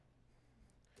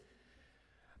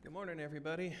Good morning,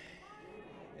 everybody.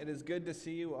 It is good to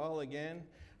see you all again.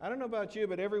 I don't know about you,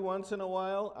 but every once in a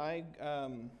while, I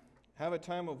have a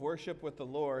time of worship with the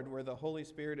Lord where the Holy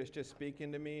Spirit is just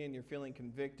speaking to me and you're feeling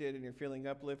convicted and you're feeling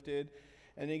uplifted.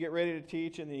 And then you get ready to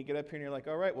teach and then you get up here and you're like,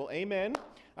 all right, well, amen.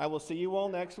 I will see you all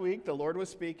next week. The Lord was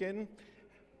speaking.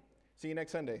 See you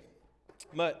next Sunday.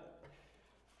 But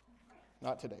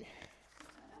not today.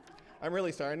 I'm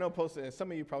really sorry. I know some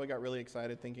of you probably got really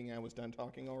excited thinking I was done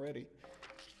talking already.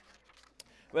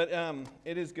 But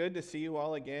it is good to see you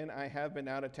all again. I have been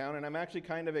out of town, and I'm actually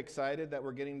kind of excited that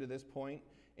we're getting to this point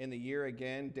in the year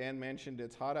again. Dan mentioned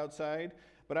it's hot outside,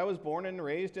 but I was born and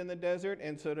raised in the desert,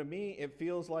 and so to me, it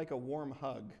feels like a warm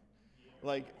hug.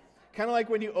 Like, kind of like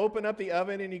when you open up the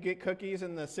oven and you get cookies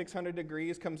and the 600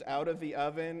 degrees comes out of the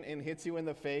oven and hits you in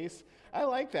the face. I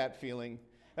like that feeling.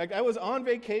 Like, I was on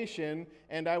vacation,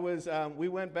 and we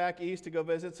went back east to go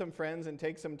visit some friends and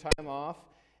take some time off.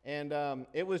 And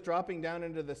it was dropping down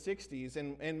into the 60s.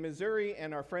 And Missouri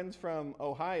and our friends from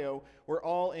Ohio were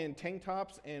all in tank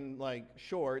tops and like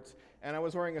shorts. And I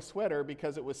was wearing a sweater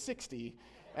because it was 60.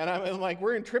 And I'm like,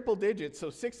 we're in triple digits.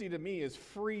 So 60 to me is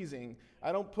freezing.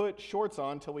 I don't put shorts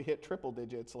on until we hit triple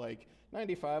digits. Like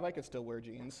 95, I could still wear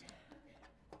jeans.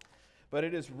 But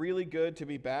it is really good to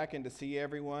be back and to see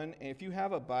everyone. And if you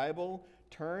have a Bible,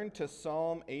 turn to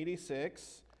Psalm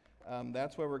 86.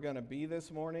 That's where we're going to be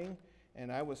this morning. And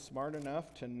I was smart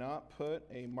enough to not put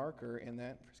a marker in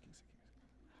that.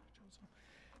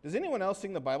 Does anyone else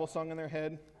sing the Bible song in their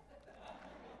head?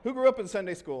 Who grew up in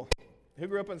Sunday school? Who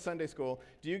grew up in Sunday school?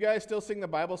 Do you guys still sing the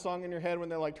Bible song in your head when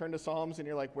they're like, turn to Psalms, and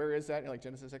you're like, where is that? And you're like,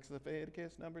 Genesis, Exodus,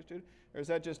 Leviticus, Numbers, Jude? Or is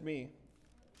that just me?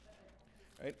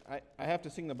 Right? I have to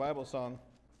sing the Bible song.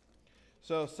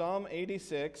 So Psalm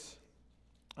 86,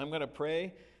 I'm going to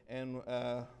pray, and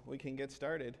we can get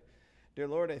started. Dear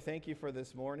Lord, I thank you for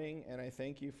this morning, and I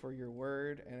thank you for your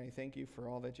word, and I thank you for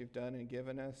all that you've done and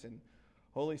given us. And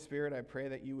Holy Spirit, I pray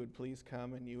that you would please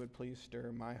come and you would please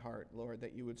stir my heart, Lord,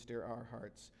 that you would stir our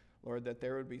hearts. Lord, that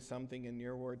there would be something in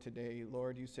your word today.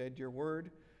 Lord, you said your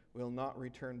word will not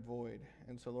return void.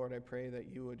 And so, Lord, I pray that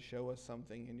you would show us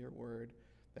something in your word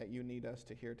that you need us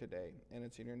to hear today. And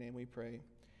it's in your name we pray.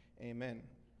 Amen.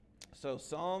 So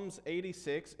Psalms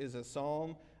 86 is a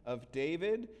psalm of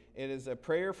David. It is a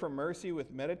prayer for mercy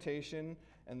with meditation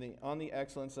on the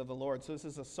excellence of the Lord. So this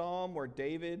is a psalm where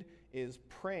David is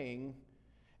praying,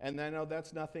 and I know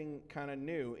that's nothing kind of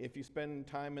new. If you spend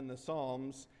time in the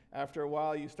Psalms, after a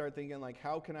while you start thinking like,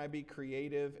 how can I be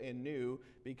creative and new?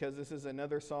 Because this is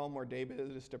another psalm where David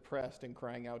is depressed and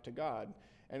crying out to God.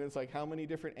 And it's like, how many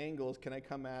different angles can I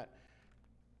come at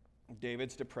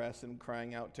David's depressed and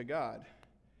crying out to God?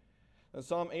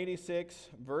 Psalm 86,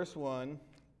 verse 1,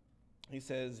 he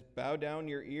says, bow down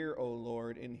your ear, O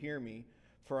Lord, and hear me,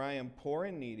 for I am poor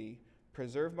and needy.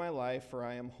 Preserve my life, for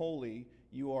I am holy.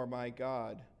 You are my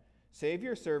God. Save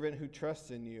your servant who trusts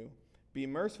in you. Be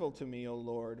merciful to me, O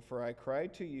Lord, for I cry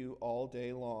to you all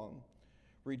day long.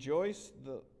 Rejoice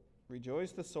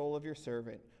the soul of your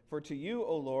servant, for to you,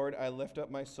 O Lord, I lift up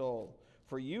my soul.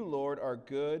 For you, Lord, are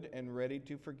good and ready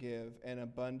to forgive, and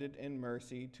abundant in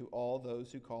mercy to all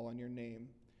those who call on your name.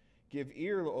 Give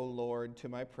ear, O Lord, to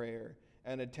my prayer,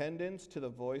 and attendance to the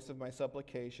voice of my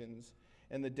supplications.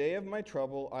 In the day of my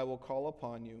trouble I will call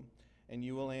upon you, and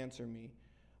you will answer me.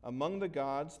 Among the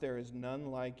gods there is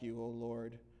none like you, O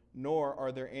Lord, nor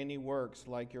are there any works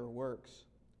like your works.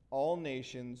 All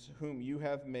nations whom you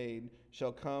have made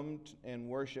shall come and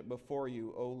worship before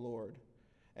you, O Lord,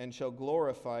 and shall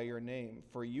glorify your name.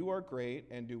 For you are great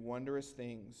and do wondrous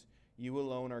things. You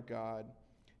alone are God.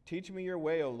 Teach me your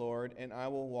way, O Lord, and I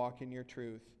will walk in your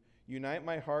truth. Unite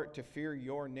my heart to fear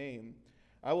your name.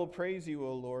 I will praise you,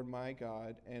 O Lord, my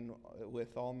God, and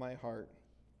with all my heart,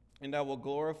 and I will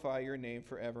glorify your name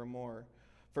forevermore.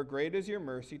 For great is your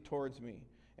mercy towards me,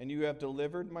 and you have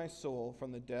delivered my soul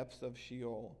from the depths of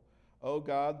Sheol. O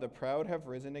God, the proud have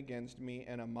risen against me,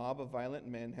 and a mob of violent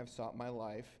men have sought my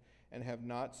life, and have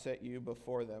not set you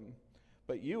before them.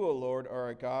 But you, O Lord, are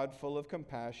a God full of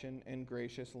compassion and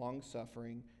gracious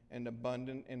long-suffering, and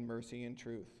abundant in mercy and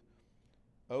truth.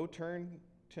 O turn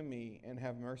to me and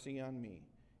have mercy on me.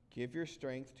 Give your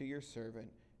strength to your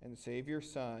servant, and save your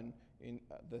son,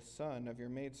 the son of your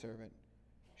maidservant.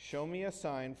 Show me a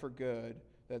sign for good,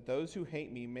 that those who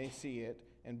hate me may see it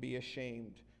and be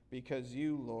ashamed, because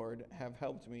you, Lord, have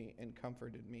helped me and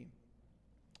comforted me.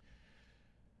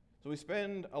 So we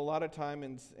spend a lot of time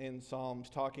in Psalms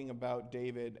talking about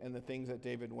David and the things that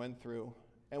David went through.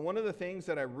 And one of the things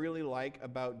that I really like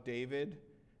about David,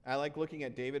 I like looking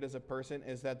at David as a person,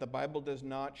 is that the Bible does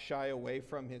not shy away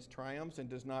from his triumphs and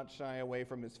does not shy away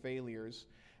from his failures.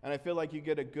 And I feel like you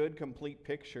get a good, complete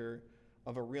picture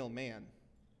of a real man.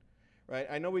 Right?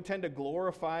 I know we tend to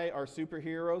glorify our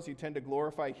superheroes. You tend to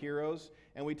glorify heroes.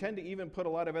 And we tend to even put a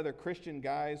lot of other Christian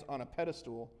guys on a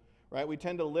pedestal. Right? We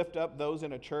tend to lift up those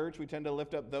in a church. We tend to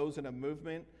lift up those in a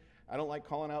movement. I don't like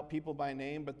calling out people by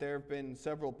name, but there have been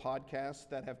several podcasts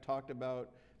that have talked about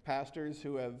pastors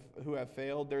who have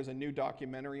failed. There's a new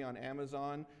documentary on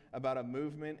Amazon about a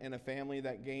movement and a family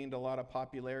that gained a lot of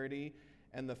popularity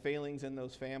and the failings in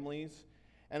those families.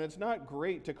 And it's not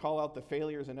great to call out the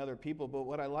failures in other people, but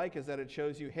what I like is that it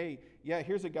shows you, hey, yeah,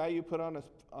 here's a guy you put on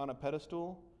a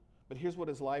pedestal, but here's what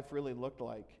his life really looked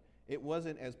like. It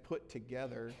wasn't as put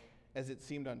together as it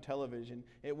seemed on television.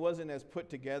 It wasn't as put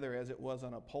together as it was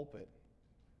on a pulpit.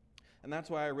 And that's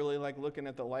why I really like looking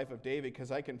at the life of David, because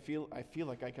I feel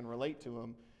like I can relate to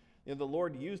him. You know, the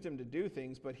Lord used him to do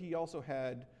things, but he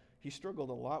struggled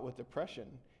a lot with depression.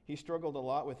 He struggled a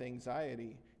lot with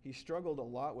anxiety. He struggled a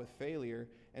lot with failure.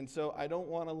 And so I don't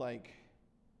want to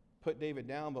put David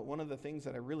down, but one of the things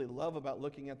that I really love about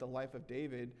looking at the life of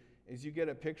David is you get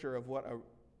a picture of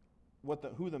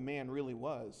who the man really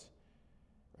was.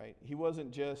 Right? He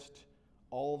wasn't just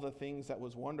all the things that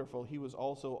was wonderful. He was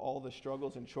also all the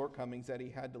struggles and shortcomings that he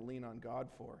had to lean on God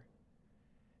for.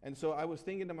 And so I was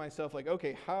thinking to myself,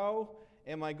 okay, how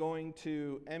am I going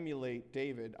to emulate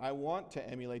David? I want to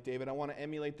emulate David. I want to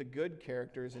emulate the good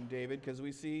characters in David, because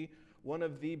we see one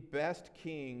of the best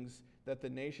kings that the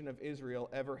nation of Israel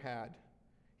ever had.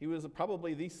 He was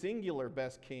probably the singular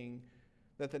best king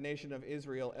that the nation of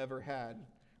Israel ever had.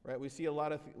 Right? We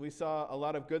saw a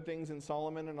lot of good things in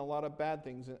Solomon and a lot of bad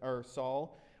things or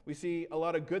Saul. We see a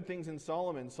lot of good things in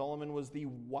Solomon. Solomon was the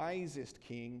wisest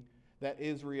king that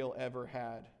Israel ever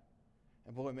had.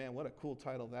 And boy, man, what a cool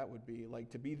title that would be,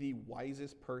 to be the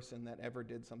wisest person that ever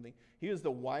did something. He was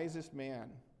the wisest man.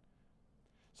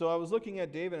 So I was looking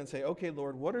at David and say, okay,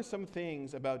 Lord, what are some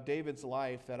things about David's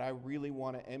life that I really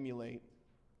want to emulate?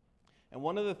 And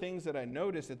one of the things that I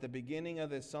noticed at the beginning of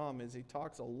this psalm is he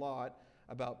talks a lot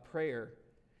about prayer.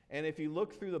 And if you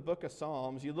look through the book of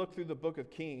Psalms, you look through the book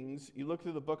of Kings, you look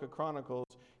through the book of Chronicles,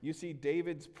 you see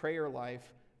David's prayer life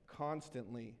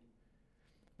constantly.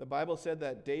 The Bible said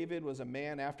that David was a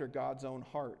man after God's own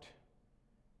heart.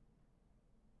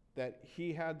 That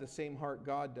he had the same heart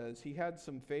God does. He had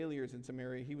some failures in some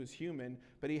area. He was human,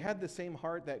 but he had the same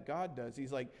heart that God does.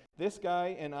 He's like, this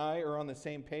guy and I are on the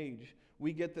same page.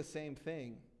 We get the same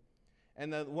thing.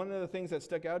 And one of the things that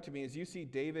stuck out to me is you see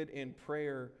David in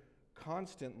prayer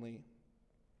constantly.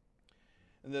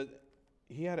 And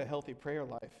he had a healthy prayer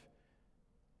life.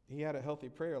 He had a healthy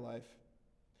prayer life.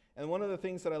 And one of the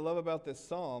things that I love about this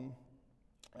psalm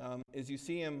is you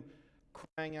see him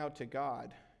crying out to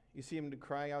God. You see him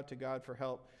crying out to God for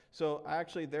help. So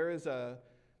actually there is a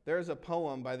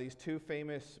poem by these two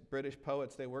famous British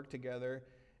poets. They worked together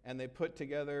and they put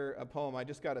together a poem. I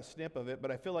just got a snip of it,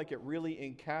 but I feel like it really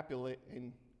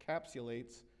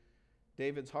encapsulates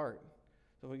David's heart.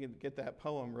 So if we can get that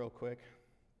poem real quick.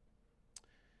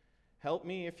 Help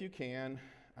me if you can,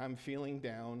 I'm feeling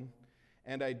down,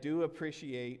 and I do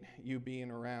appreciate you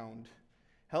being around.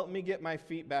 Help me get my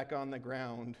feet back on the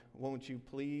ground. Won't you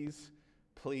please,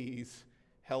 please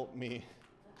help me?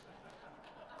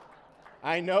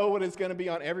 I know what is going to be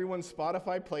on everyone's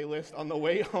Spotify playlist on the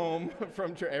way home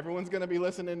from church. Everyone's going to be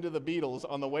listening to the Beatles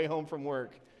on the way home from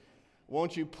work.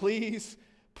 Won't you please,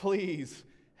 please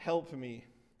help me?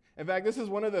 In fact, this is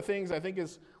one of the things I think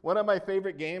is one of my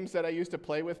favorite games that I used to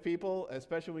play with people,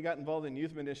 especially when we got involved in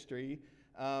youth ministry.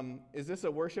 Is this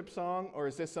a worship song or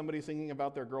is this somebody singing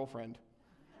about their girlfriend?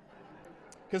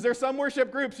 Because there's some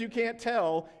worship groups you can't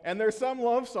tell, and there's some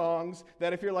love songs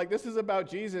that if you're like, this is about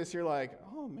Jesus, you're like,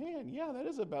 oh man, yeah, that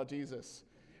is about Jesus.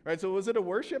 Right? So was it a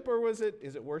worship or is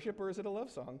it worship or is it a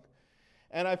love song?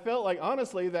 And I felt like,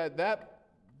 honestly,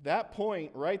 that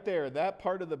point right there, that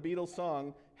part of the Beatles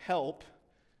song, Help,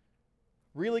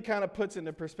 really kind of puts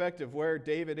into perspective where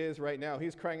David is right now.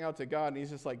 He's crying out to God, and he's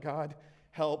just like, God,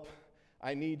 help,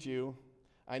 I need you.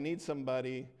 I need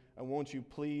somebody, and won't you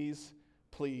please,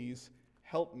 please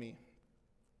help me?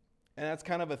 And that's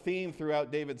kind of a theme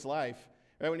throughout David's life.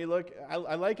 Right? When you look,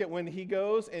 I like it when he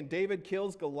goes and David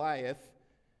kills Goliath,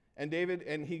 and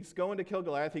he's going to kill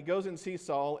Goliath. He goes and sees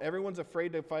Saul. Everyone's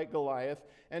afraid to fight Goliath.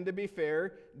 And to be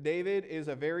fair, David is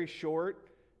a very short,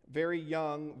 very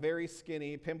young, very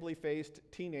skinny, pimply-faced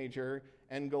teenager,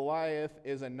 and Goliath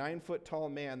is a 9-foot tall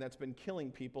man that's been killing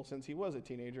people since he was a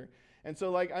teenager. And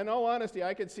so, in all honesty,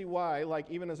 I could see why,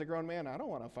 even as a grown man, I don't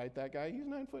want to fight that guy. He's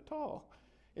 9 foot tall.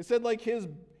 It said,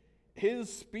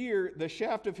 his spear, the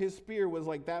shaft of his spear was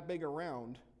that big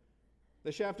around.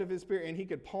 The shaft of his spear, and he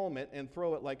could palm it and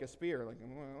throw it like a spear. Like,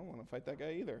 well, I don't want to fight that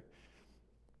guy either.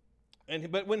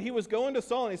 But when he was going to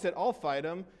Saul and he said, I'll fight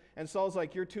him, and Saul's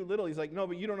like, you're too little. He's like, no,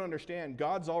 but you don't understand.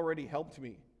 God's already helped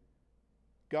me.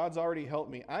 God's already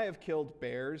helped me. I have killed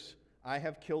bears. I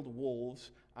have killed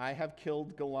wolves. I have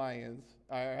killed Goliaths.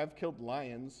 I have killed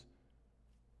lions.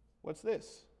 What's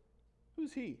this?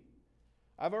 Who's he?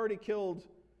 I've already killed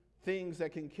things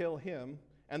that can kill him,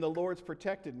 and the Lord's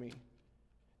protected me.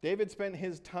 David spent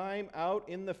his time out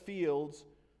in the fields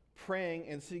praying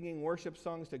and singing worship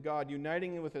songs to God,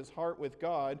 uniting with his heart with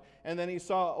God, and then he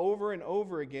saw over and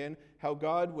over again how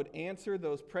God would answer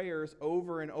those prayers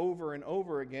over and over and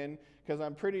over again, because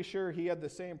I'm pretty sure he had the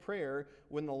same prayer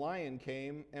when the lion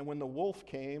came, and when the wolf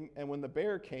came, and when the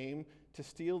bear came to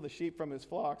steal the sheep from his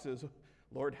flocks, is,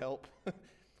 Lord help,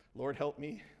 Lord help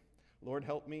me, Lord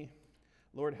help me,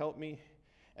 Lord help me.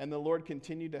 And the Lord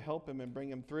continued to help him and bring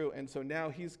him through. And so now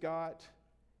he's got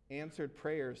answered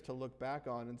prayers to look back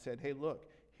on and said, hey, look,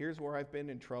 here's where I've been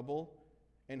in trouble,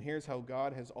 and here's how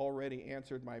God has already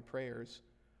answered my prayers.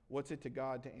 What's it to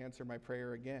God to answer my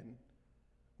prayer again?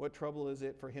 What trouble is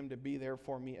it for him to be there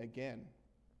for me again?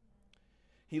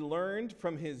 He learned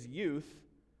from his youth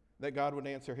that God would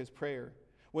answer his prayer.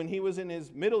 When he was in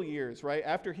his middle years, right,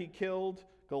 after he killed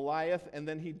Goliath, and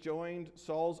then he joined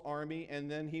Saul's army,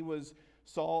 and then he was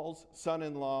Saul's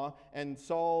son-in-law, and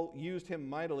Saul used him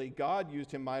mightily. God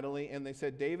used him mightily, and they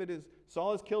said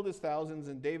Saul has killed his thousands,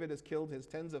 and David has killed his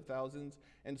tens of thousands.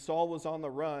 And Saul was on the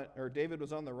run, or David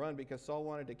was on the run because Saul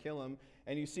wanted to kill him.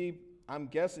 And you see, I'm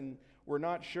guessing, we're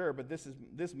not sure, but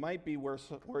this might be where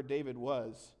David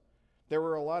was. There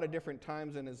were a lot of different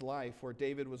times in his life where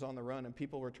David was on the run and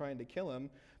people were trying to kill him.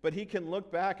 But he can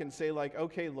look back and say, like,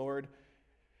 okay, Lord,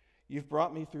 you've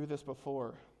brought me through this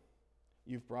before.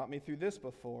 You've brought me through this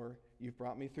before. You've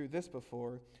brought me through this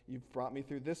before. You've brought me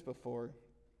through this before.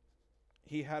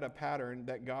 He had a pattern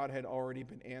that God had already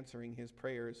been answering his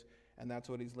prayers, and that's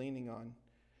what he's leaning on.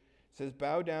 It says,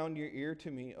 bow down your ear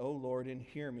to me, O Lord, and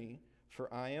hear me,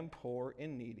 for I am poor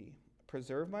and needy.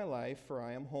 Preserve my life, for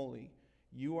I am holy.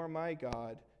 You are my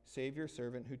God. Save your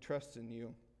servant who trusts in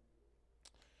you.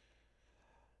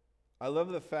 I love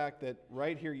the fact that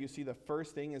right here you see the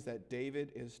first thing is that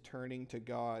David is turning to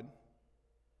God.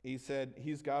 He said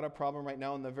he's got a problem right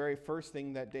now, and the very first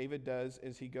thing that David does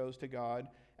is he goes to God,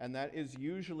 and that is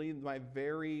usually my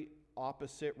very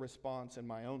opposite response in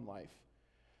my own life.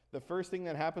 The first thing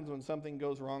that happens when something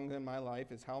goes wrong in my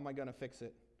life is, how am I going to fix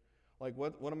it? Like,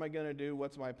 what am I going to do?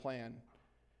 What's my plan?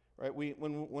 Right?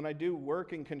 When I do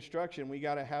work in construction, we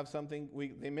got to have something.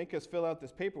 They make us fill out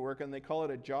this paperwork, and they call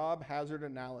it a job hazard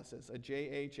analysis, a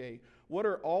JHA. What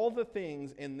are all the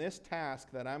things in this task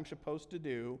that I'm supposed to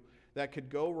do that could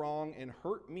go wrong and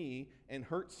hurt me and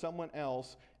hurt someone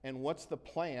else, and what's the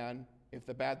plan if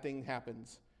the bad thing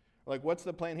happens? Like, what's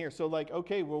the plan here? So, like,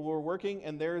 okay, well, we're working,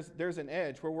 and there's an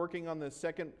edge. We're working on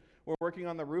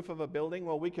the roof of a building.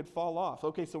 Well, we could fall off.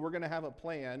 Okay, so we're going to have a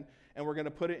plan, and we're going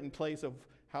to put it in place of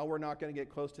how we're not going to get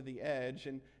close to the edge,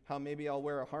 and how maybe I'll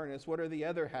wear a harness. What are the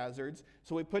other hazards?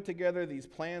 So we put together these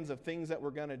plans of things that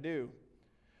we're going to do.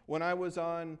 When I was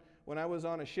on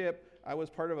a ship, I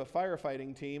was part of a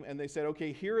firefighting team, and they said,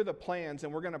 okay, here are the plans,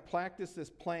 and we're going to practice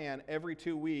this plan every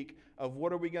 2 weeks of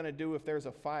what are we going to do if there's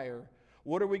a fire?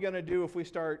 What are we going to do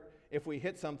if we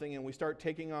hit something and we start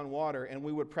taking on water? And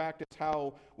we would practice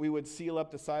how we would seal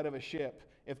up the side of a ship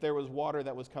if there was water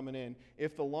that was coming in.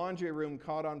 If the laundry room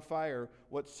caught on fire,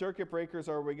 what circuit breakers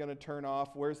are we going to turn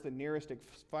off? Where's the nearest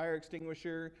fire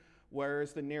extinguisher?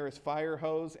 Where's the nearest fire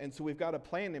hose? And so we've got a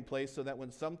plan in place so that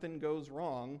when something goes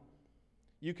wrong,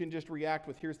 you can just react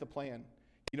with, here's the plan.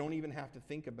 You don't even have to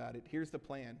think about it. Here's the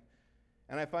plan.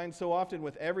 And I find so often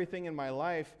with everything in my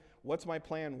life, what's my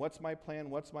plan? What's my plan?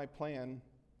 What's my plan?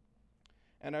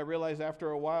 And I realize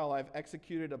after a while I've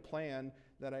executed a plan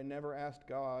that I never asked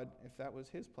God if that was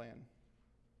his plan.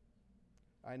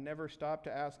 I never stopped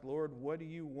to ask, Lord, what do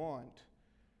you want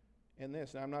in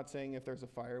this? And I'm not saying if there's a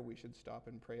fire, we should stop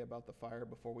and pray about the fire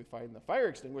before we find the fire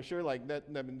extinguisher. Like that,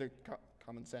 I mean, they're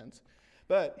common sense.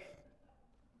 But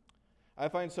I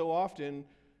find so often,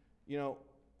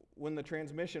 when the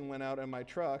transmission went out in my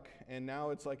truck, and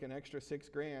now it's like an extra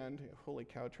 $6,000. Holy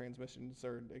cow, transmissions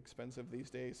are expensive these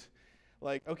days.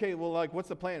 Like, okay, well, like, what's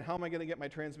the plan? How am I going to get my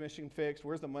transmission fixed?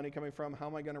 Where's the money coming from? How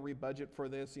am I going to rebudget for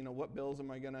this? What bills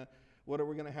what are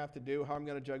we going to have to do? How am I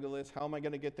going to juggle this? How am I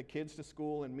going to get the kids to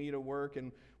school and me to work?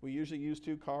 And we usually use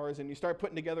 2 cars, and you start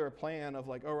putting together a plan of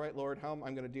like, all right, Lord, how am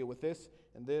I going to deal with this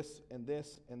and this and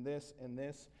this and this and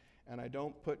this? And I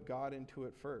don't put God into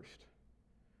it first.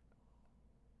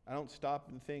 I don't stop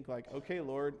and think like, okay,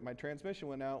 Lord, my transmission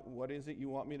went out. What is it you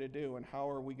want me to do? And how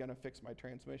are we going to fix my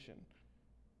transmission?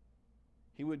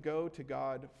 He would go to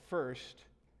God first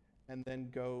and then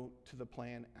go to the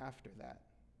plan after that.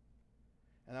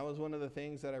 And that was one of the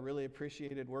things that I really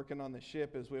appreciated working on the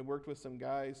ship, is we worked with some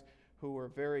guys who were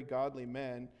very godly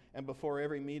men, and before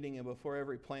every meeting and before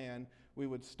every plan, we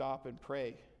would stop and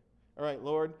pray. All right,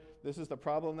 Lord, this is the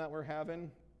problem that we're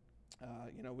having.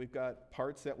 We've got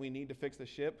parts that we need to fix the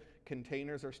ship.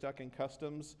 Containers are stuck in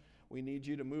customs. We need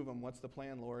you to move them. What's the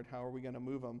plan, Lord? How are we going to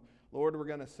move them? Lord, we're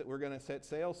going to set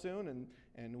sail soon,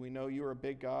 and we know you are a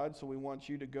big God, so we want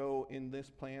you to go in this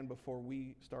plan before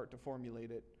we start to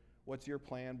formulate it. What's your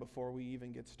plan before we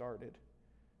even get started?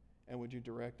 And would you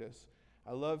direct us?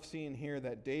 I love seeing here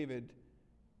that David,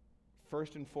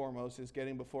 first and foremost, is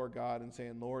getting before God and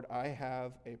saying, Lord, I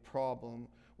have a problem.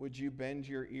 Would you bend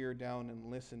your ear down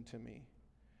and listen to me?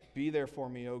 Be there for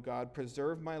me, O God.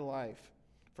 Preserve my life,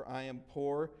 for I am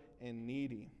poor and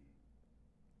needy.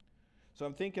 So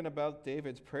I'm thinking about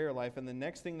David's prayer life, and the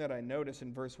next thing that I notice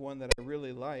in verse 1 that I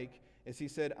really like is he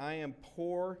said, I am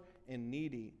poor and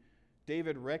needy.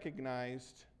 David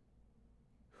recognized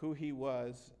who he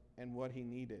was and what he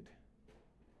needed.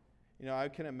 I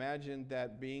can imagine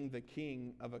that being the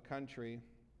king of a country,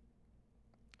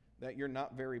 that you're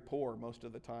not very poor most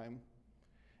of the time.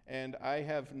 And I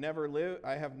have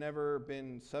never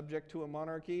been subject to a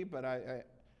monarchy, but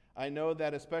I know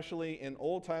that especially in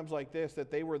old times like this, that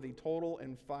they were the total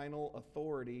and final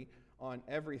authority on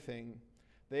everything.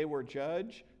 They were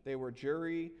judge, they were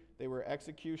jury, they were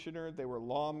executioner, they were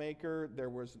lawmaker, they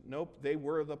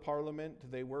were the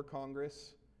parliament, they were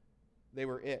Congress, they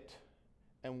were it.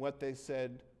 And what they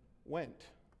said went.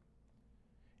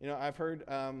 I've heard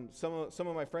some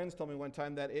of my friends tell me one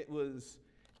time that it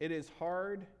is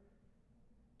hard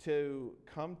to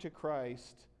come to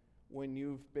Christ when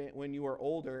you are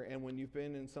older and when you've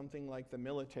been in something like the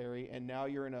military and now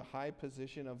you're in a high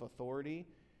position of authority.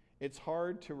 It's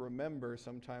hard to remember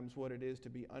sometimes what it is to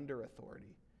be under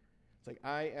authority. It's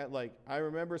I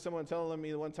remember someone telling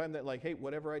me one time that hey,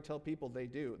 whatever I tell people, they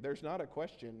do. There's not a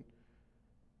question.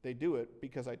 They do it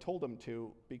because I told them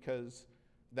to, because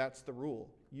that's the rule.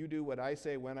 You do what I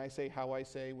say, when I say, how I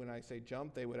say. When I say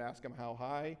jump, they would ask him how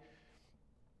high.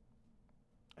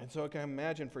 And so I can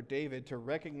imagine for David to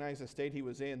recognize the state he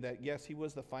was in, that yes, he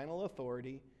was the final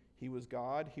authority. He was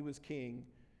God. He was king.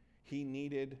 He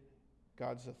needed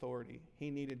God's authority. He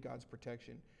needed God's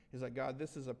protection. He's like, God,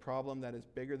 this is a problem that is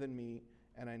bigger than me,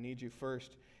 and I need you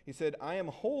first. He said, I am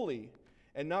holy,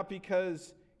 and not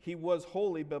because he was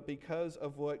holy, but because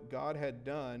of what God had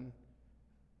done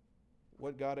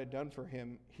for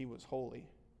him, he was holy.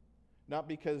 Not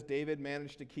because David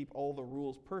managed to keep all the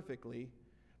rules perfectly,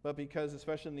 but because,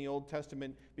 especially in the Old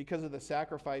Testament, because of the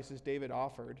sacrifices David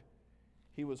offered,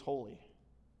 he was holy.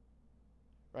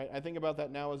 Right? I think about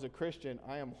that now as a Christian.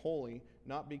 I am holy,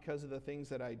 not because of the things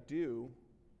that I do,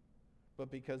 but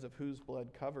because of whose blood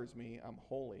covers me. I'm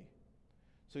holy.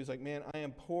 So he's like, man, I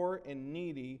am poor and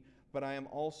needy, but I am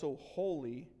also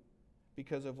holy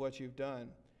because of what you've done.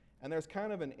 And there's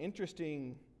kind of an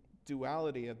interesting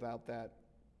duality about that.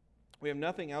 We have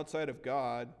nothing outside of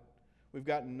God. We've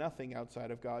got nothing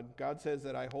outside of God. God says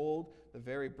that I hold the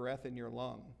very breath in your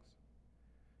lungs.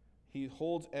 He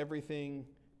holds everything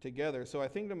together. So I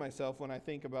think to myself, when I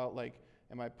think about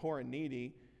am I poor and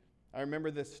needy? I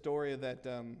remember this story that,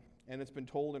 and it's been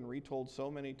told and retold so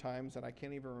many times that I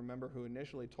can't even remember who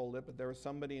initially told it, but there was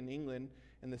somebody in England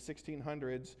in the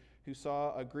 1600s who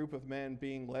saw a group of men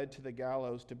being led to the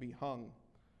gallows to be hung.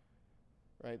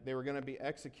 Right? They were going to be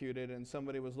executed, and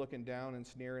somebody was looking down and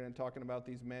sneering and talking about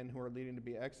these men who are leading to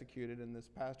be executed, and this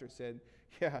pastor said,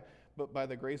 yeah, but by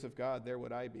the grace of God, there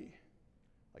would I be.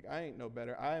 I ain't no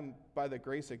better. By the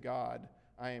grace of God,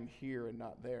 I am here and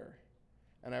not there.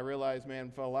 And I realize,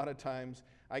 man, for a lot of times,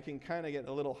 I can kind of get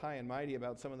a little high and mighty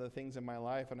about some of the things in my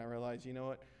life, and I realize, you know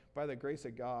what? By the grace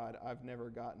of God, I've never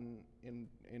gotten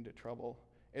into trouble.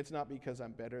 It's not because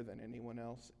I'm better than anyone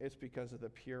else. It's because of the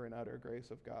pure and utter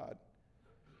grace of God.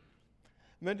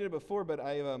 I mentioned it before, but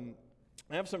I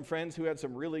have some friends who had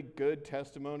some really good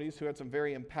testimonies, who had some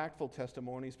very impactful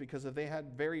testimonies because they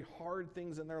had very hard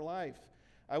things in their life.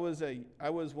 I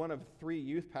was one of 3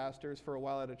 youth pastors for a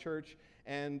while at a church,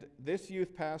 and this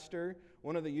youth pastor,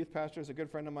 one of the youth pastors, a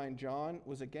good friend of mine, John,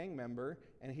 was a gang member,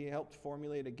 and he helped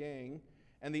formulate a gang.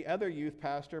 And the other youth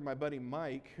pastor, my buddy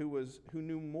Mike, who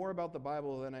knew more about the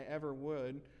Bible than I ever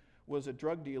would, was a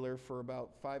drug dealer for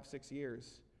about 5-6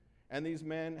 years. And these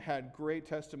men had great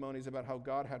testimonies about how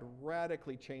God had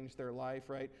radically changed their life,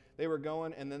 right? They were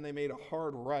going, and then they made a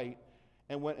hard right,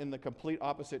 and went in the complete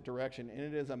opposite direction. And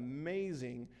it is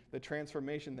amazing the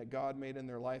transformation that God made in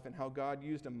their life and how God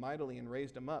used them mightily and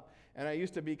raised them up. And I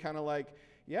used to be kind of like,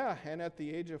 yeah, and at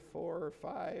the age of 4 or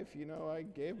 5, I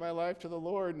gave my life to the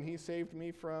Lord, and he saved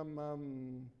me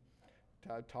from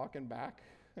talking back.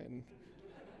 And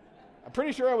I'm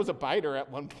pretty sure I was a biter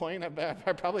at one point. I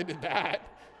probably did that.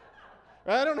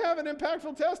 I don't have an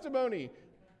impactful testimony.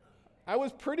 I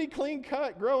was pretty clean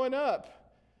cut growing up.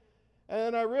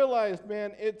 And I realized,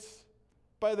 man, it's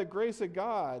by the grace of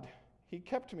God, he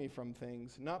kept me from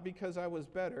things, not because I was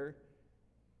better,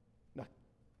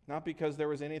 not because there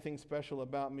was anything special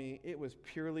about me. It was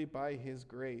purely by his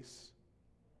grace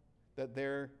that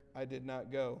there I did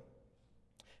not go.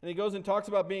 And he goes and talks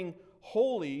about being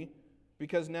holy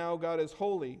because now God is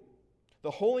holy.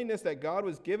 The holiness that God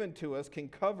was given to us can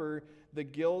cover the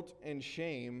guilt and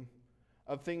shame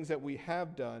of things that we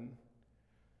have done.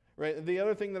 Right? The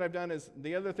other thing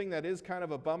that is kind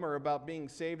of a bummer about being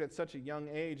saved at such a young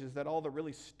age is that all the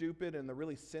really stupid and the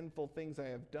really sinful things I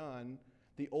have done,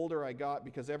 the older I got,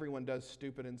 because everyone does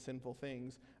stupid and sinful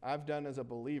things, I've done as a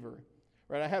believer.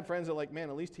 Right? I had friends that man,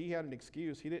 at least he had an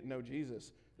excuse. He didn't know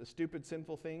Jesus. The stupid,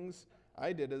 sinful things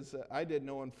I did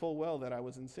knowing full well that I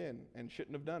was in sin and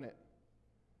shouldn't have done it.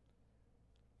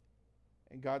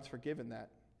 And God's forgiven that,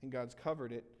 and God's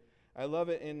covered it. I love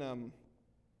it in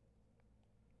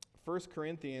 1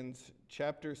 Corinthians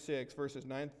chapter 6, verses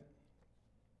 9.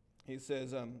 He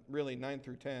says, really 9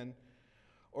 through 10,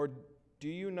 or do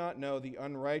you not know the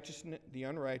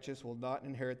unrighteous will not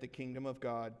inherit the kingdom of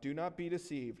God? Do not be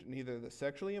deceived. Neither the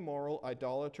sexually immoral,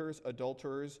 idolaters,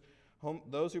 adulterers,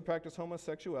 those who practice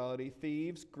homosexuality,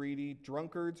 thieves, greedy,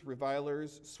 drunkards,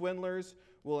 revilers, swindlers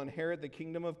will inherit the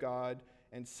kingdom of God.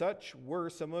 And such were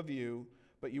some of you,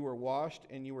 but you were washed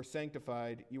and you were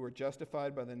sanctified. You were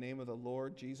justified by the name of the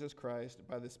Lord Jesus Christ,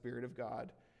 by the Spirit of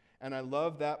God. And I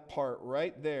love that part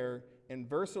right there in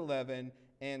verse 11.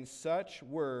 And such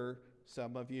were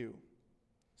some of you.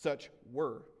 Such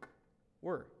were.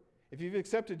 If you've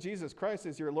accepted Jesus Christ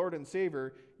as your Lord and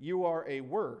Savior, you are a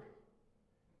were.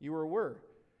 You were.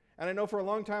 And I know for a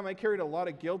long time I carried a lot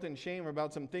of guilt and shame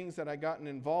about some things that I gotten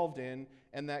involved in,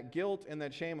 and that guilt and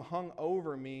that shame hung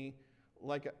over me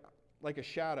like a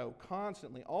shadow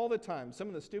constantly, all the time. Some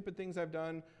of the stupid things I've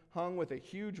done hung with a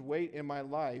huge weight in my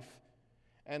life,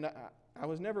 and I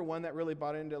was never one that really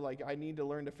bought into I need to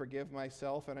learn to forgive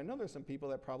myself. And I know there's some people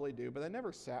that probably do, but that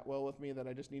never sat well with me, that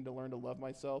I just need to learn to love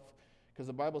myself, because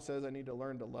the Bible says I need to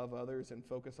learn to love others and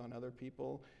focus on other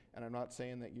people. And I'm not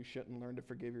saying that you shouldn't learn to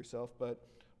forgive yourself, but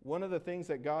one of the things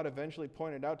that God eventually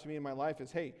pointed out to me in my life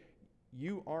is, hey,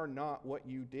 you are not what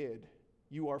you did.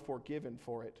 You are forgiven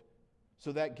for it.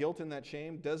 So that guilt and that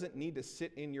shame doesn't need to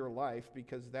sit in your life,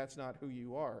 because that's not who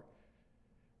you are.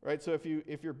 Right? So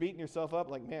if you're beating yourself up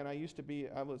man,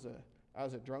 I was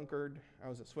a drunkard, I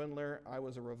was a swindler, I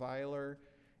was a reviler,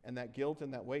 and that guilt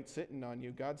and that weight sitting on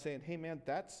you, God's saying, hey man,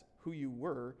 that's who you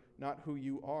were, not who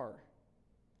you are.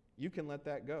 You can let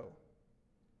that go.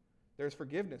 There's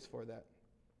forgiveness for that.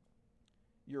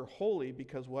 You're holy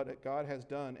because what God has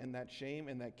done, and that shame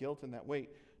and that guilt and that weight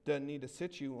doesn't need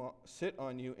to sit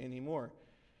on you anymore.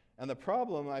 And the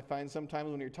problem I find sometimes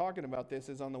when you're talking about this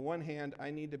is, on the one hand,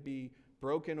 I need to be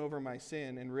broken over my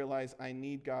sin and realize I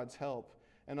need God's help.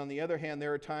 And on the other hand,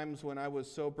 there are times when I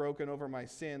was so broken over my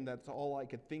sin, that's all I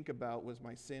could think about was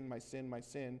my sin, my sin, my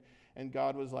sin. And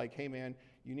God was like, hey man,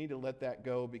 you need to let that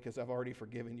go, because I've already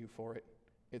forgiven you for it.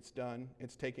 It's done.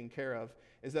 It's taken care of.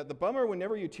 Is that the bummer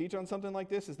whenever you teach on something like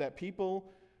this is that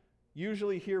people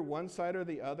usually hear one side or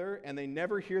the other, and they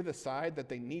never hear the side that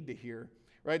they need to hear.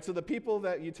 Right? So the people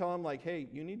that you tell them hey,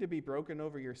 you need to be broken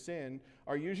over your sin,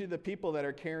 are usually the people that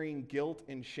are carrying guilt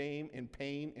and shame and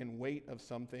pain and weight of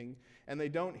something, and they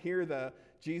don't hear the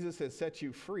Jesus has set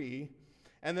you free.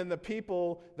 And then the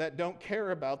people that don't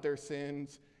care about their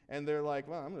sins, and they're like,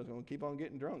 well, I'm just going to keep on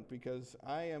getting drunk because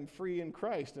I am free in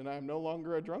Christ and I'm no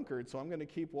longer a drunkard, so I'm going to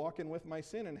keep walking with my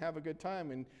sin and have a good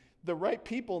time. And the right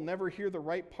people never hear the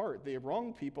right part. The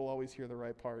wrong people always hear the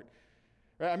right part.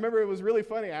 Right? I remember it was really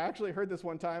funny. I actually heard this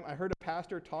one time. I heard a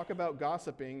pastor talk about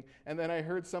gossiping, and then I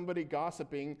heard somebody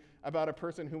gossiping about a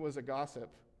person who was a gossip.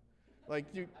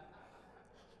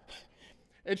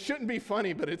 It shouldn't be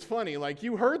funny, but it's funny.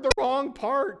 You heard the wrong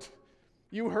part.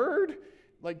 You heard?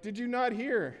 Did you not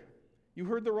hear? You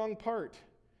heard the wrong part.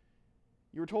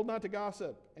 You were told not to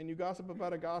gossip, and you gossip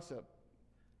about a gossip.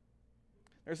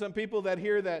 There's some people that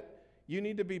hear that you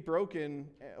need to be broken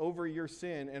over your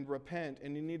sin and repent,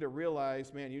 and you need to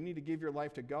realize, man, you need to give your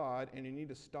life to God, and you need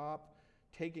to stop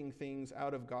taking things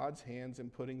out of God's hands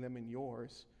and putting them in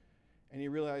yours. And you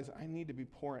realize, I need to be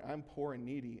poor. I'm poor and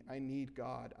needy. I need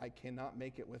God. I cannot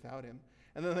make it without him.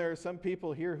 And then there are some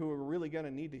people here who are really going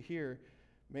to need to hear,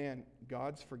 man,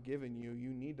 God's forgiven you.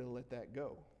 You need to let that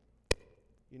go.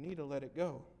 You need to let it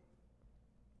go.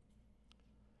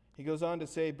 He goes on to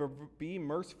say, be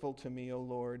merciful to me, O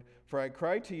Lord, for I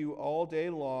cry to you all day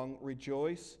long.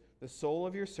 Rejoice the soul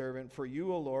of your servant. For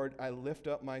you, O Lord, I lift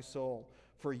up my soul.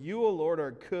 For you, O Lord,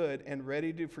 are good and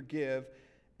ready to forgive,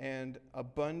 and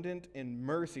abundant in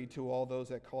mercy to all those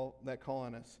that call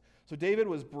on us. So David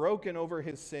was broken over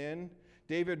his sin.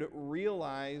 David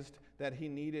realized that he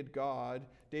needed God.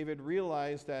 David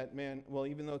realized that, man, well,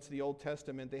 even though it's the Old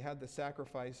Testament, they had the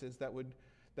sacrifices that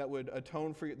would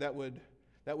atone for you, that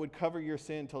would cover your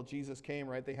sin till Jesus came,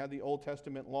 right? They had the Old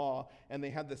Testament law, and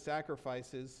they had the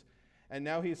sacrifices. And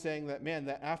now he's saying that, man,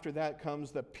 that after that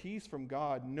comes the peace from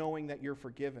God, knowing that you're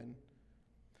forgiven.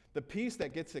 The peace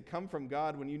that gets to come from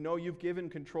God when you know you've given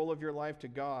control of your life to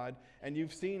God and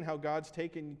you've seen how God's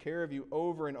taken care of you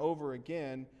over and over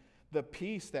again, the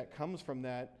peace that comes from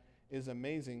that is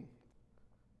amazing.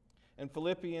 In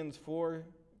Philippians 4,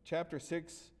 chapter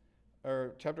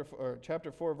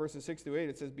 4, verses 6 through 8,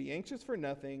 it says, be anxious for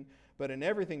nothing, but in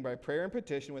everything by prayer and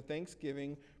petition with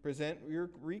thanksgiving, present your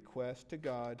request to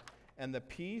God, and the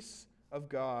peace of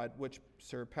God, which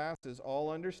surpasses all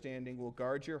understanding, will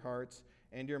guard your hearts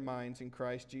and your minds in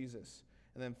Christ Jesus.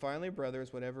 And then finally,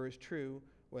 brothers, whatever is true,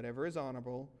 whatever is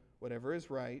honorable, whatever is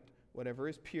right, whatever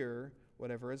is pure,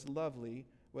 whatever is lovely,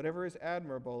 whatever is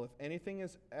admirable, if anything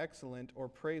is excellent or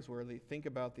praiseworthy, think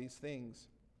about these things.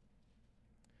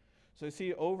 So you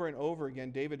see over and over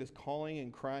again, David is calling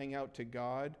and crying out to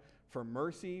God for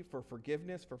mercy, for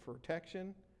forgiveness, for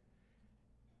protection.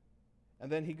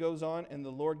 And then he goes on and the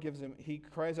Lord he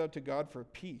cries out to God for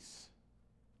peace.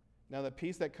 Now the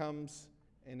peace that comes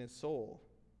in his soul,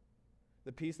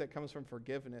 the peace that comes from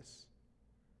forgiveness,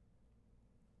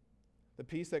 the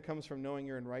peace that comes from knowing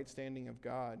you're in right standing of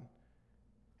God.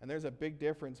 And there's a big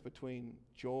difference between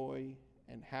joy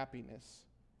and happiness.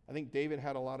 I think David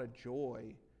had a lot of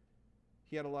joy.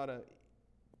 He had a lot of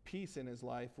peace in his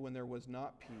life when there was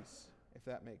not peace, if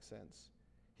that makes sense.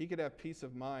 He could have peace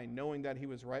of mind knowing that he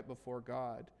was right before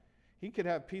God. He could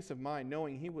have peace of mind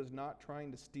knowing he was not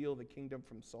trying to steal the kingdom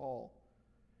from Saul.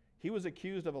 He was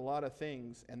accused of a lot of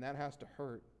things, and that has to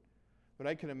hurt. But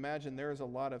I can imagine there is a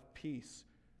lot of peace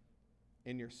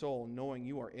in your soul knowing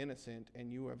you are innocent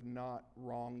and you have not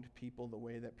wronged people the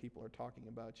way that people are talking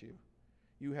about you.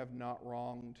 You have not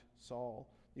wronged Saul.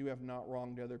 You have not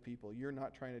wronged other people. You're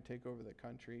not trying to take over the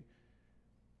country.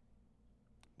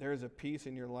 There is a peace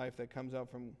in your life that comes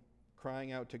out from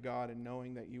crying out to God and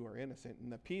knowing that you are innocent.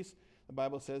 And the peace, the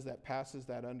Bible says, that passes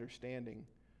that understanding.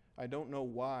 I don't know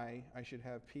why I should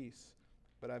have peace,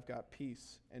 but I've got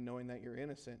peace in knowing that you're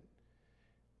innocent.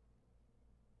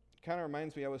 It kind of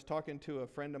reminds me, I was talking to a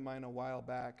friend of mine a while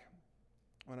back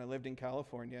when I lived in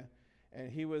California,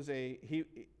 and he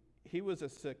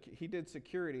did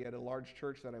security at a large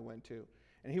church that I went to.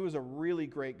 And he was a really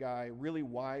great guy, really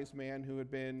wise man who had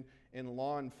been in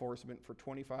law enforcement for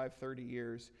 25, 30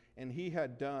 years. And he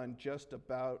had done just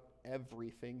about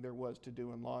everything there was to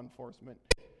do in law enforcement.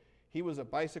 He was a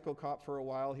bicycle cop for a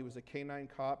while. He was a canine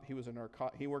cop. He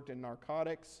worked in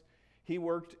narcotics. He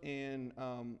worked in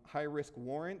high-risk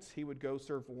warrants. He would go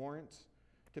serve warrants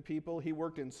to people. He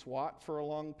worked in SWAT for a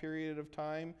long period of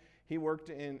time. He worked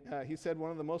in, he said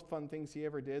one of the most fun things he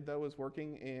ever did, though, was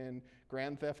working in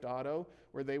Grand Theft Auto,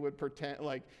 where they would pretend,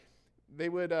 like, they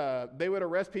would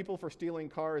arrest people for stealing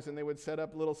cars, and they would set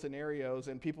up little scenarios,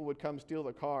 and people would come steal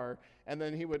the car, and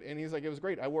then he's like, it was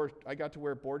great. I got to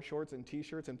wear board shorts and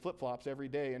T-shirts and flip-flops every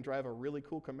day and drive a really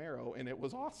cool Camaro, and it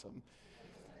was awesome.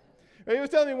 He was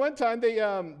telling me one time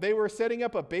they were setting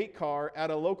up a bait car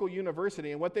at a local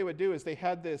university, and what they would do is they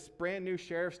had this brand new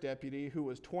sheriff's deputy who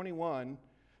was 21,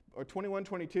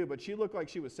 22, but she looked like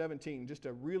she was 17, just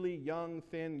a really young,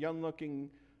 thin, young-looking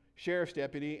sheriff's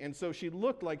deputy, and so she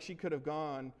looked like she could have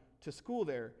gone to school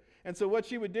there. And so what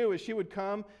she would do is she would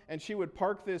come and she would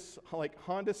park this like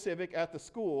Honda Civic at the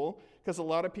school, because a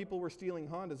lot of people were stealing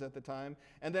Hondas at the time,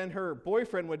 and then her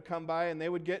boyfriend would come by and they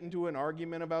would get into an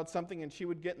argument about something, and she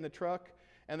would get in the truck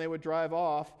and they would drive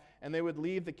off and they would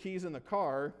leave the keys in the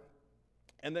car.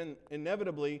 And then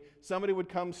inevitably, somebody would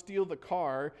come steal the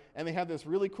car, and they had this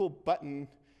really cool button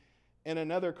in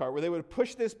another car where they would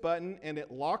push this button, and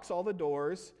it locks all the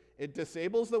doors, it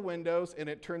disables the windows, and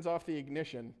it turns off the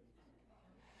ignition.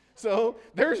 So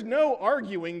there's no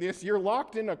arguing this. You're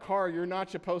locked in a car you're not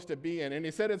supposed to be in. And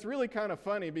he said it's really kind of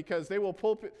funny because they will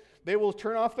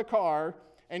turn off the car,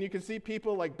 and you can see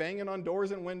people like banging on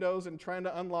doors and windows and trying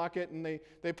to unlock it, and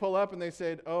they pull up and they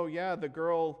said, oh yeah, the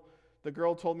girl the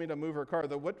girl told me to move her car.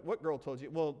 What girl told you?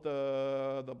 Well,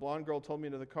 the blonde girl told me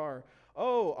to the car.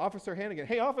 Oh, Officer Hannigan.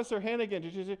 Hey, Officer Hannigan,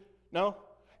 did you? No?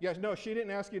 Yes, no, she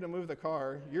didn't ask you to move the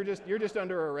car. You're just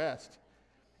under arrest.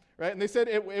 Right? And they said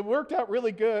it worked out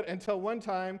really good until one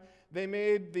time they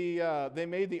made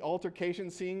the altercation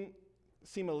seem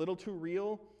a little too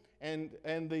real. And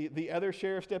the other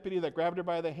sheriff's deputy that grabbed her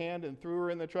by the hand and threw her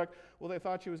in the truck, well, they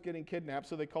thought she was getting kidnapped,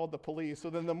 so they called the police. So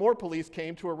then the more police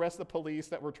came to arrest the police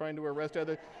that were trying to arrest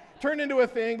other, turned into a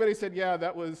thing. But he said, yeah,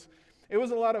 it was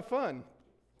a lot of fun.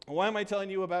 Why am I telling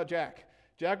you about Jack?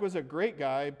 Jack was a great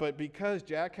guy, but because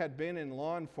Jack had been in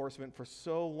law enforcement for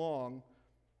so long,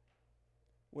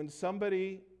 when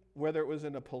somebody, whether it was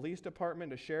in a police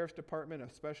department, a sheriff's department, a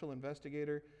special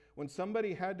investigator, when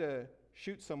somebody had to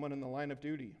shoot someone in the line of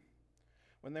duty,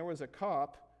 when there was a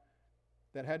cop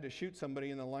that had to shoot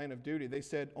somebody in the line of duty, they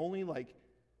said only like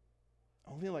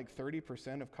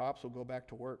 30% of cops will go back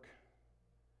to work.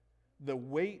 The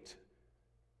weight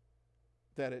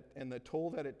and the toll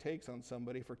that it takes on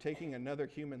somebody for taking another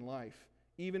human life,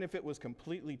 even if it was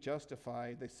completely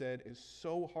justified, they said, is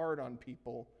so hard on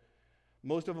people,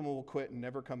 most of them will quit and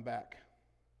never come back.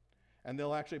 And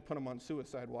they'll actually put them on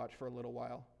suicide watch for a little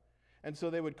while. And so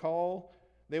they would call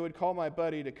my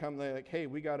buddy to come. They're like, hey,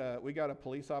 we got a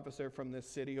police officer from this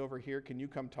city over here. Can you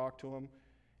come talk to him?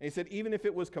 And he said, even if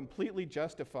it was completely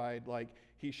justified, like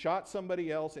he shot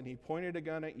somebody else and he pointed a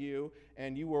gun at you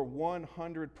and you were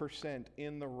 100%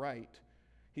 in the right,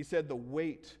 he said the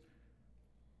weight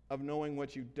of knowing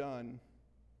what you'd done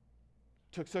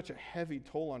took such a heavy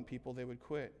toll on people they would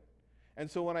quit. And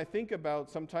so when I think about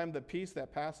sometimes the peace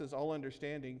that passes all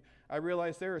understanding, I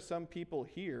realize there are some people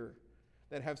here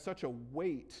that have such a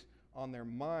weight on their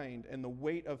mind and the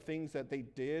weight of things that they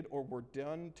did or were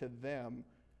done to them,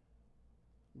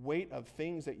 weight of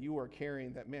things that you are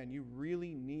carrying, that, man, you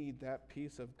really need that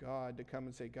peace of God to come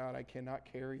and say, God, I cannot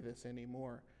carry this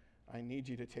anymore. I need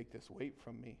you to take this weight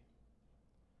from me.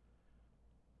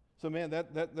 So, man,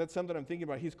 that's something I'm thinking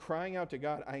about. He's crying out to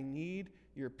God, I need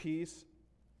your peace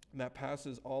that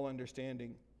passes all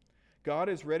understanding. God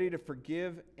is ready to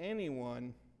forgive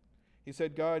anyone. He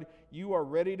said, God, you are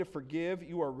ready to forgive,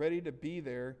 you are ready to be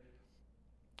there,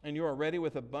 and you are ready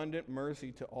with abundant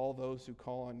mercy to all those who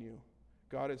call on you.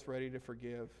 God is ready to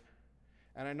forgive.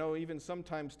 And I know even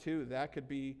sometimes, too, that could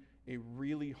be a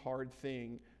really hard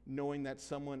thing, knowing that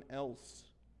someone else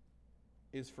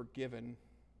is forgiven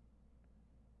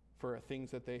for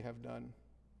things that they have done.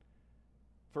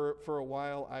 For a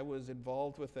while, I was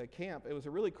involved with a camp. It was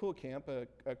a really cool camp,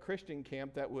 a Christian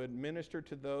camp that would minister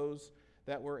to those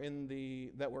that were in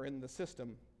the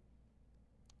system,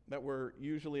 that were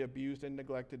usually abused and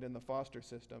neglected in the foster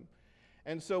system.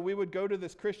 And so we would go to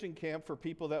this Christian camp for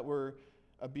people that were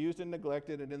abused and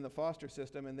neglected and in the foster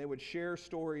system, and they would share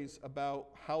stories about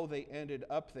how they ended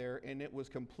up there, and it was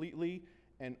completely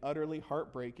and utterly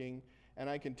heartbreaking. And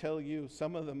I can tell you,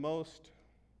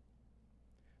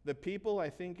 the people I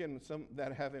think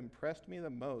that have impressed me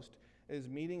the most is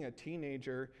meeting a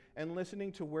teenager and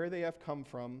listening to where they have come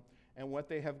from and what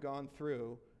they have gone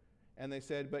through. And they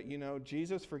said, but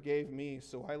Jesus forgave me,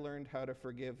 so I learned how to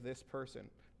forgive this person.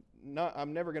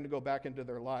 I'm never going to go back into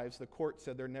their lives. The court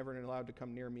said they're never allowed to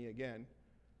come near me again.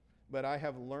 But I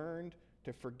have learned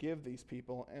to forgive these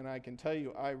people, and I can tell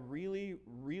you, I really,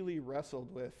 really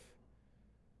wrestled with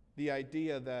the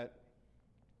idea that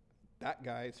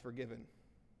guy is forgiven.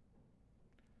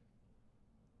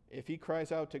 If he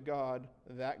cries out to God,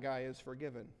 that guy is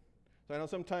forgiven. So I know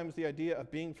sometimes the idea of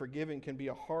being forgiven can be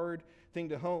a hard thing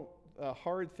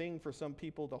for some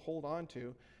people to hold on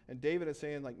to. And David is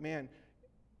saying, like, man,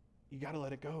 you got to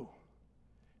let it go.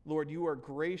 Lord, you are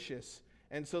gracious.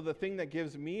 And so the thing that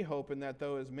gives me hope in that,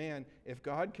 though, is, man, if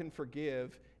God can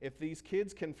forgive, if these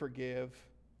kids can forgive,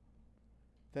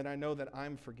 then I know that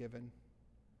I'm forgiven.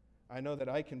 I know that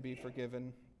I can be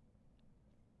forgiven.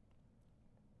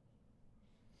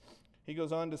 He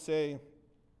goes on to say,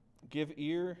 give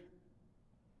ear,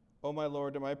 O my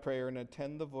Lord, to my prayer, and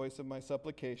attend the voice of my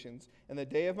supplications. In the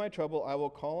day of my trouble I will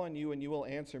call on you, and you will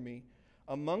answer me.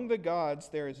 Among the gods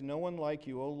there is no one like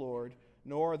you, O Lord,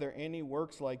 nor are there any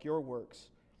works like your works.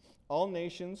 All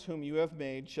nations whom you have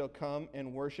made shall come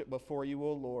and worship before you,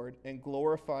 O Lord, and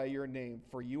glorify your name,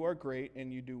 for you are great,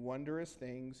 and you do wondrous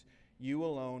things. You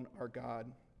alone are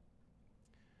God.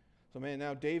 So, man,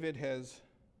 now David has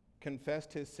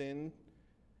confessed his sin.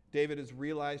 David has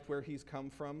realized where he's come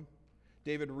from.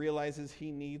 David realizes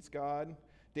he needs God.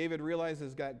 David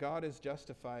realizes that God has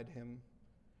justified him.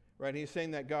 Right? He's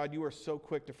saying that, God, you are so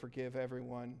quick to forgive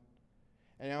everyone.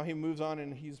 And now he moves on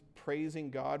and he's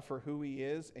praising God for who he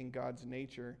is and God's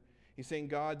nature. He's saying,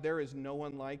 God, there is no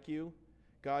one like you.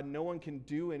 God, no one can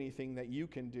do anything that you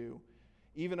can do.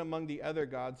 Even among the other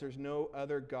gods, there's no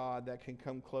other God that can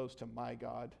come close to my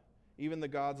God. Even the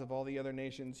gods of all the other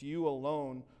nations, you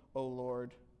alone, O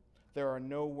Lord, there are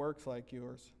no works like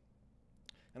yours.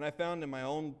 And I found in my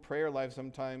own prayer life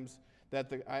sometimes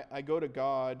that I go to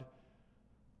God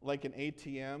like an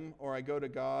ATM, or I go to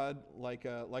God like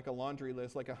a laundry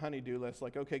list, like a honey-do list.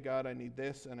 Like, okay, God, I need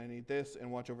this,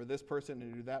 and watch over this person,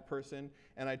 and do that person.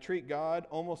 And I treat God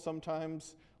almost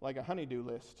sometimes like a honey-do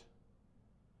list.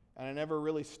 And I never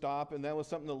really stop, and that was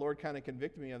something the Lord kind of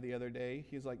convicted me of the other day.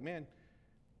 He's like, man,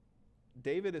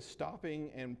 David is stopping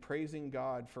and praising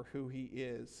God for who he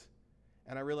is.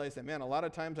 And I realized that, man, a lot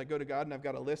of times I go to God and I've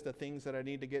got a list of things that I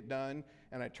need to get done,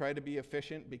 and I try to be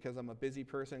efficient because I'm a busy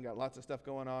person, got lots of stuff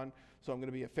going on, so I'm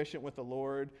going to be efficient with the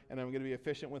Lord, and I'm going to be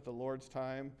efficient with the Lord's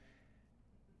time.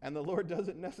 And the Lord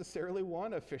doesn't necessarily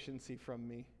want efficiency from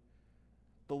me.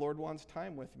 The Lord wants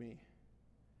time with me.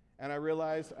 And I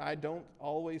realized I don't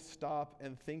always stop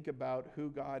and think about who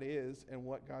God is and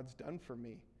what God's done for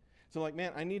me. So like,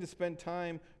 man, I need to spend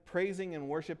time praising and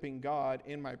worshiping God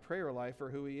in my prayer life for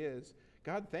who he is.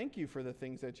 God, thank you for the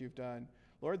things that you've done.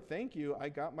 Lord, thank you. I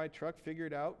got my truck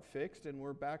figured out, fixed, and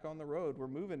we're back on the road. We're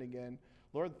moving again.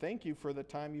 Lord, thank you for the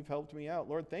time you've helped me out.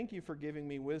 Lord, thank you for giving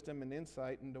me wisdom and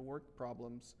insight into work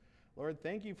problems. Lord,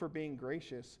 thank you for being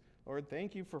gracious. Lord,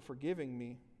 thank you for forgiving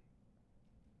me.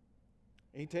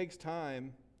 He takes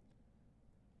time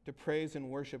to praise and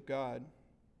worship God.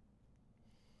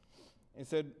 It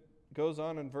said, goes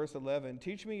on in verse 11,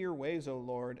 teach me your ways, O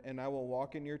Lord, and I will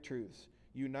walk in your truths.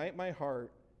 Unite my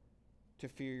heart to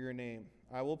fear your name.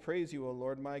 I will praise you, O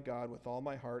Lord my God, with all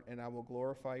my heart, and I will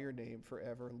glorify your name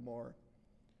forevermore.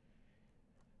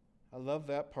 I love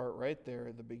that part right there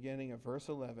at the beginning of verse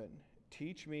 11.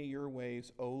 Teach me your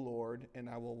ways, O Lord, and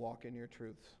I will walk in your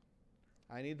truths.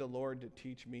 I need the Lord to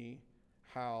teach me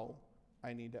how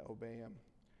I need to obey him.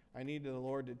 I need the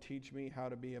Lord to teach me how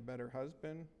to be a better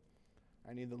husband.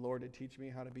 I need the Lord to teach me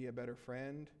how to be a better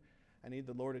friend. I need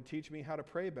the Lord to teach me how to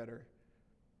pray better.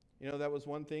 You know, that was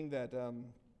one thing that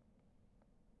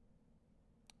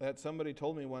somebody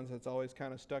told me once that's always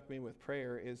kind of stuck me with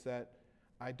prayer, is that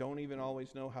I don't even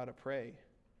always know how to pray.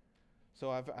 So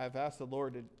I've asked the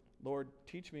Lord, Lord,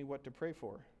 teach me what to pray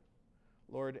for.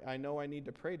 Lord, I know I need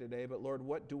to pray today, but Lord,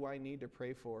 what do I need to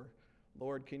pray for?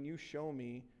 Lord, can you show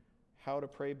me how to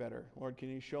pray better? Lord, can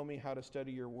you show me how to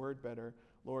study your word better?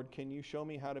 Lord, can you show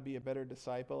me how to be a better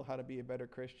disciple, how to be a better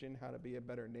Christian, how to be a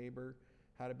better neighbor,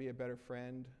 how to be a better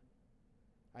friend?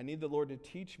 I need the Lord to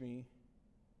teach me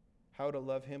how to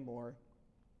love him more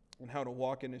and how to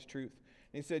walk in his truth.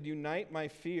 And he said, unite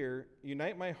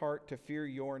my heart to fear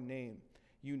your name.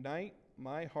 Unite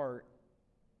my heart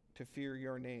to fear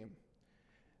your name.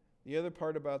 The other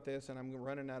part about this, and I'm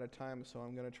running out of time, so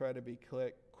I'm going to try to be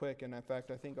quick, and in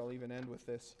fact, I think I'll even end with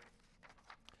this.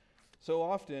 So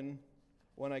often,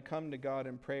 when I come to God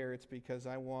in prayer, it's because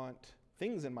I want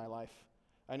things in my life.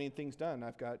 I need things done.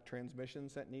 I've got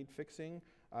transmissions that need fixing.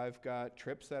 I've got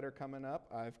trips that are coming up.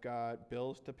 I've got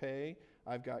bills to pay.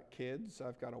 I've got kids.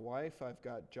 I've got a wife. I've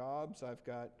got jobs. I've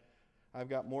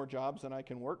got more jobs than I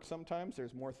can work sometimes.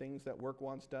 There's more things that work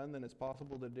wants done than it's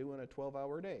possible to do in a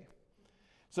 12-hour day.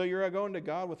 So you're going to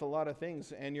God with a lot of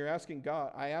things, and you're asking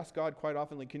God. I ask God quite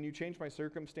often, can you change my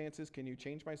circumstances? Can you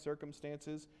change my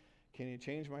circumstances? Can you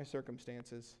change my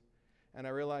circumstances? And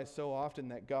I realize so often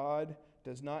that God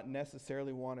does not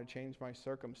necessarily want to change my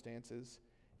circumstances.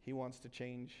 He wants to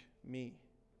change me.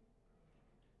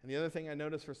 And the other thing I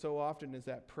notice for so often is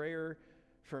that prayer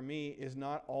for me is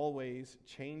not always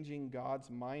changing God's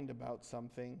mind about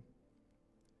something,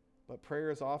 but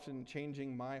prayer is often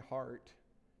changing my heart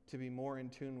to be more in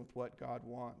tune with what God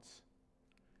wants.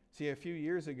 See, a few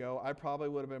years ago, I probably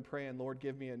would have been praying, Lord,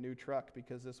 give me a new truck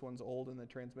because this one's old and the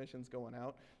transmission's going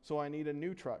out, so I need a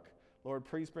new truck. Lord,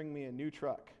 please bring me a new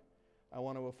truck. I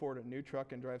want to afford a new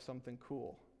truck and drive something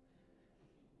cool.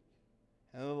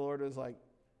 And the Lord was like,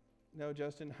 no,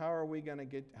 Justin, how are we going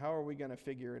to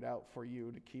figure it out for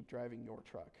you to keep driving your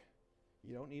truck?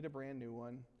 You don't need a brand new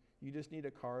one. You just need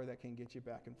a car that can get you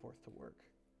back and forth to work.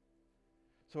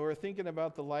 So we're thinking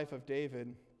about the life of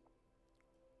David,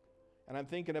 and I'm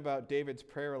thinking about David's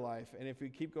prayer life. And if we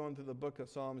keep going through the book of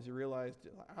Psalms, you realize,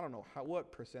 I don't know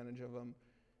what percentage of them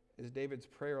is David's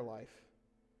prayer life.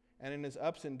 And in his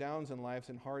ups and downs in life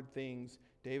and hard things,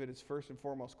 David is first and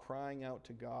foremost crying out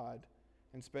to God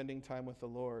and spending time with the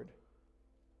Lord.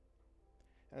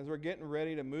 As we're getting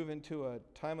ready to move into a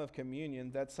time of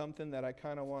communion, that's something that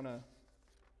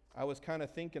I was kind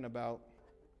of thinking about.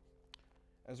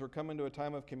 As we're coming to a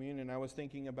time of communion, I was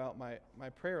thinking about my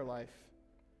prayer life.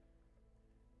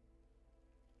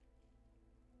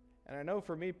 And I know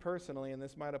for me personally, and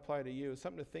this might apply to you,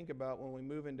 something to think about when we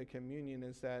move into communion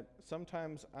is that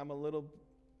sometimes I'm a little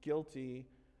guilty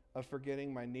of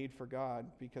forgetting my need for God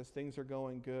because things are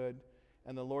going good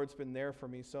and the Lord's been there for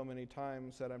me so many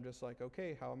times that I'm just like,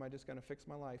 okay, how am I just going to fix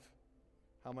my life?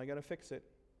 How am I going to fix it?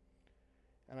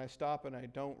 And I stop and I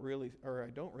don't really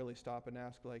stop and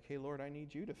ask like, hey, Lord, I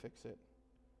need you to fix it.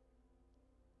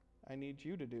 I need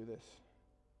you to do this.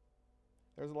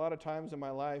 There's a lot of times in my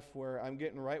life where I'm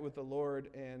getting right with the Lord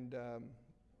and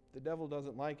the devil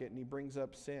doesn't like it and he brings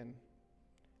up sin,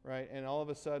 right? And all of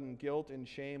a sudden, guilt and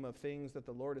shame of things that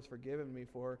the Lord has forgiven me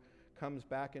for comes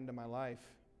back into my life.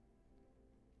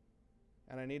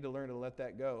 And I need to learn to let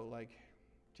that go. Like,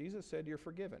 Jesus said you're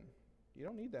forgiven. You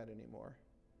don't need that anymore.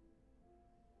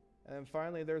 And then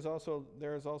finally, there's also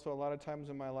a lot of times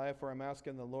in my life where I'm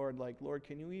asking the Lord, like, Lord,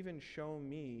 can you even show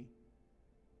me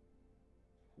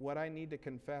what I need to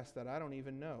confess that I don't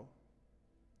even know?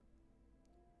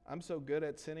 I'm so good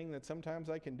at sinning that sometimes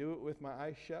I can do it with my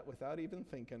eyes shut without even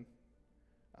thinking.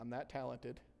 I'm that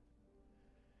talented.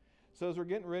 So as we're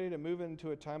getting ready to move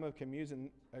into a time of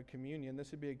communion,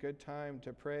 this would be a good time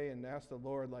to pray and ask the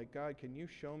Lord, like, God, can you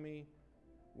show me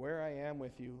where I am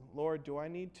with you? Lord, do I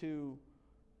need to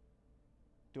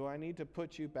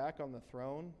put you back on the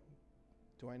throne?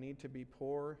 Do I need to be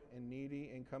poor and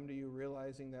needy and come to you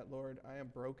realizing that, Lord, I am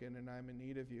broken and I'm in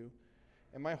need of you?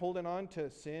 Am I holding on to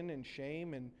sin and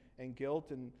shame and guilt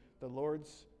and the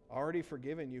Lord's already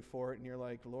forgiven you for it and you're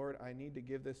like, Lord, I need to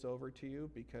give this over to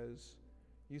you because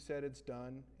you said it's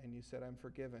done and you said I'm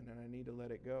forgiven and I need to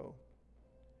let it go?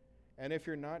 And if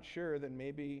you're not sure, then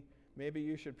maybe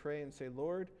you should pray and say,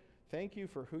 Lord, thank you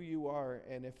for who you are,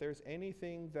 and if there's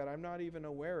anything that I'm not even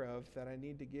aware of that I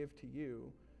need to give to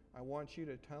you, I want you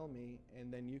to tell me,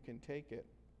 and then you can take it.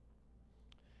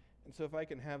 And so if I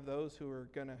can have those who are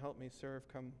going to help me serve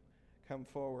come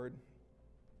forward.